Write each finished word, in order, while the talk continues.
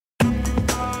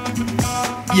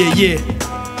Yeah, yeah.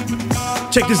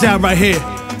 Check this out right here.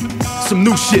 Some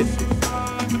new shit.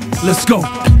 Let's go.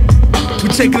 We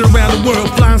take it around the world,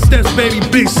 flying steps, baby,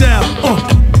 Big Sal.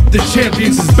 The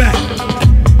champions is back.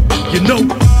 You know,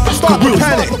 start the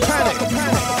panic.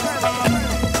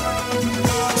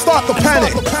 Start the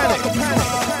panic.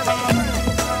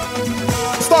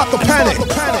 Start the panic.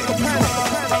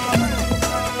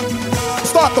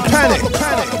 Start the panic.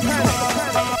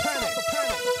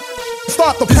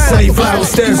 Start the panic. Say flower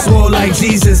steps, swore like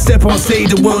Jesus. Step on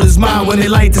stage, the world is mine. When they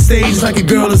light the stage, like a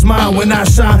girl is mine. When I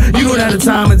shine, you don't have the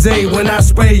time of day. When I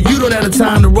spray, you don't have the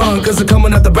time to run. Cause I'm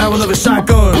coming out the barrel of a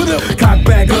shotgun. Cock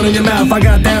back, gun in your mouth. I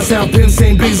got down south, pimp,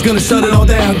 same beats, gonna shut it all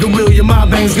down. Gorilla, my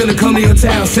bang's gonna come to your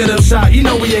town. Set up shop, you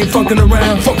know we ain't fucking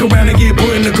around. Fuck around and get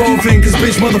put in the coffin. Cause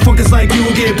bitch, motherfuckers like you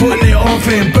will get put in their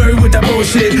orphan. Buried with that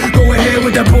bullshit, go ahead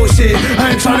with that bullshit.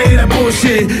 I ain't tryna hear that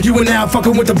bullshit. You are now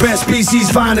fucking with the best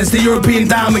species, finest. The European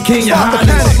Diamond King, your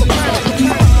highness.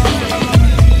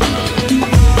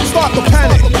 Start the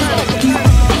panic.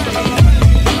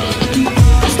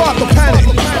 Start the panic.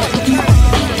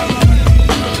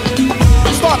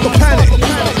 Start the panic.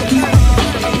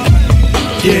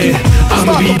 Yeah, I'm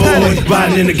a B-boy,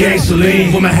 riding in the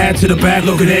gasoline with my hat to the back,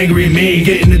 looking angry at me.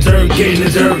 Get in the dirt, get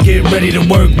ready to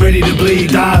work, ready to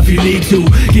bleed. Die if you need to.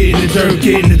 Get in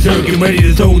the dirt, get ready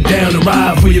to throw down the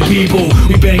ride for your people.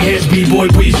 We bang heads, B-boy,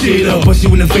 put your shit up. Bust you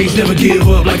in the face, never give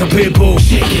up like a pit bull.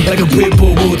 Like a pit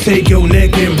bull, we'll take your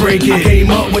neck and break it. I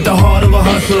came up with the heart of a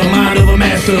hustler, mind of a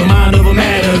master, mind of a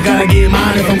matter. Gotta get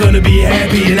mine if I'm gonna be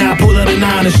happy. And I pull out a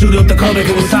 9 and shoot up the car like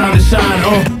it was time to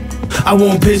shine. I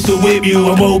won't pistol whip you.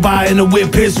 I roll by in a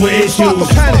whip piss with issues. Start the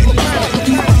panic.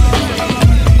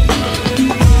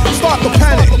 Start the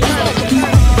panic.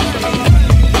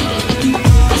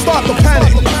 Start the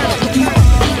panic.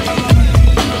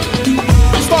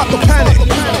 Start the panic.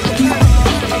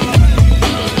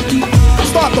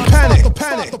 Start the panic. The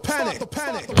panic. The panic. The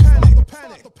panic. The panic. The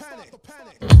panic. The panic. The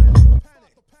panic.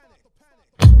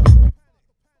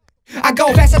 I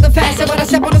go faster than faster when I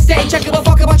step on the stage. I give a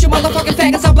fuck about you motherfucking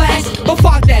faggots, I blast. But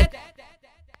fuck that.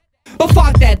 But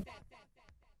fuck that.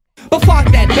 But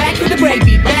fuck that. Back to the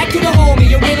breakbeat, back to the homie.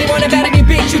 You really wanna battle me,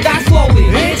 bitch, you die slowly.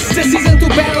 It's the season to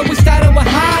battle. We started with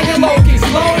high and low kicks,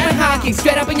 low and high kicks.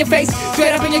 Straight up in your face,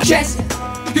 straight up in your chest.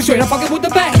 You straight up fucking with the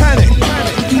back. Panic.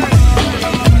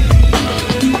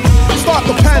 Start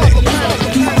the panic.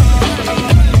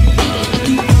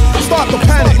 Start the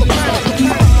panic.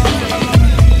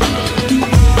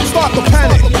 Start the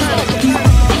panic.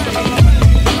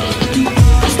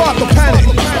 Start the panic.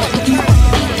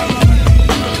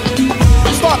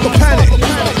 Start the panic.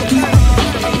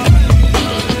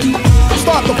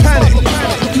 Start the panic.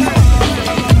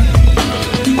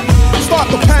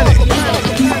 Start the panic.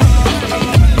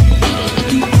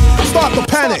 Start the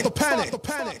panic. The panic. The panic. The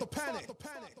panic. The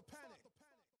panic.